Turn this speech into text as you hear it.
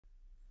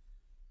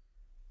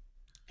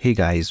Hey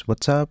guys,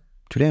 what's up?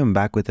 Today I'm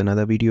back with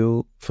another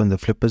video from the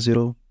Flipper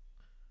Zero.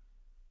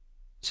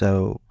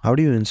 So, how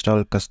do you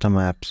install custom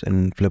apps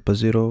in Flipper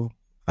Zero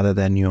other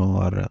than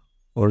your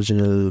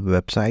original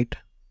website?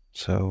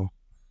 So,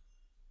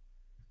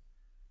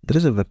 there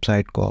is a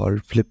website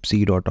called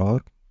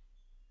flipsy.org.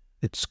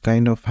 It's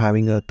kind of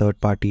having a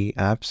third-party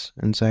apps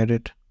inside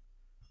it,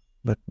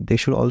 but they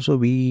should also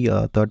be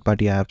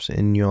third-party apps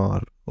in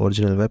your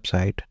original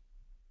website.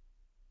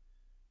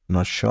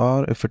 Not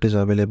sure if it is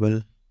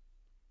available.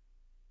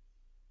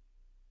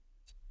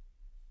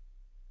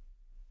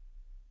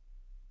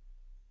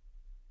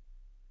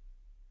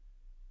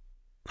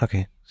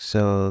 Okay,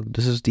 so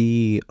this is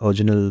the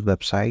original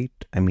website.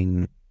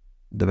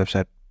 The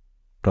website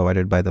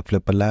provided by the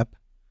Flipper Lab.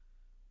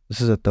 This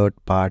is a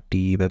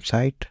third-party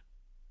website,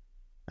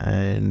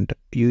 and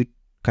it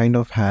kind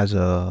of has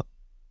a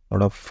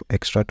lot of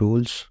extra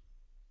tools.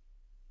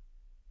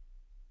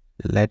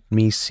 Let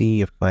me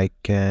see if I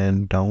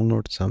can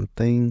download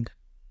something.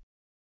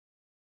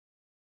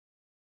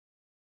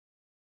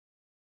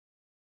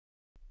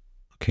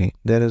 Okay,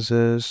 there is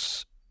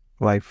this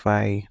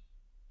Wi-Fi.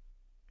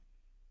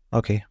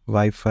 Okay,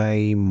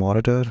 Wi-Fi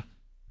monitor.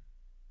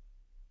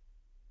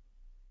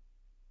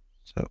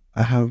 So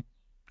I'm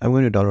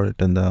going to download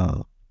it in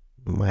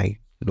my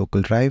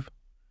local drive.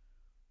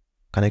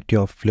 Connect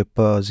your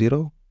Flipper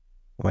Zero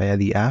via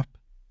the app.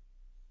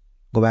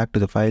 Go back to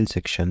the file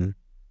section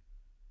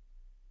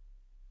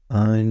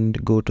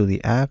and go to the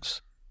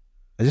apps.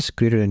 I just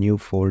created a new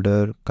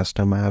folder,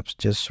 custom apps.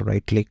 Just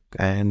right click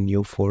and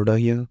new folder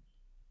here.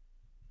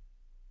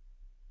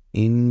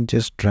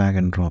 Just drag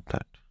and drop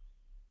that.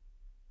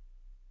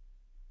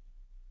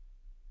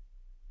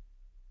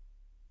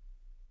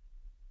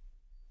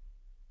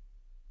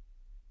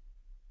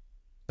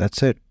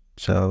 That's it.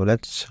 So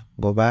let's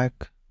go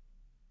back,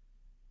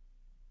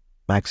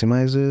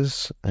 maximize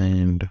this,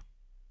 and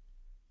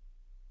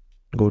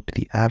go to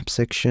the app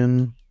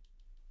section,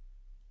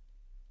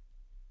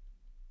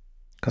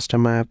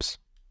 custom apps.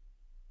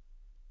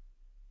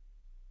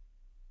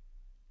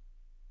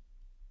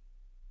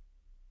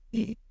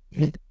 Okay,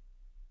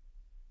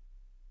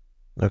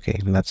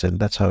 that's it.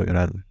 That's how you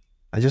run.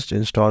 I just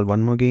installed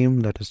one more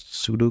game, that is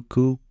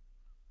Sudoku.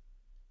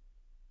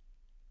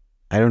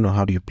 I don't know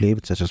how do you play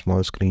with such a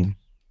small screen.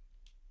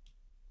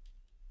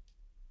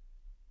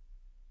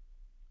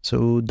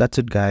 So that's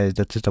it guys,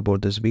 that's it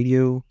about this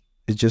video.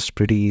 It's just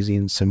pretty easy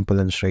and simple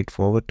and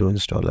straightforward to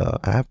install an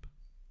app.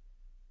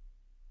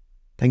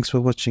 Thanks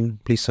for watching.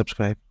 Please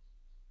subscribe.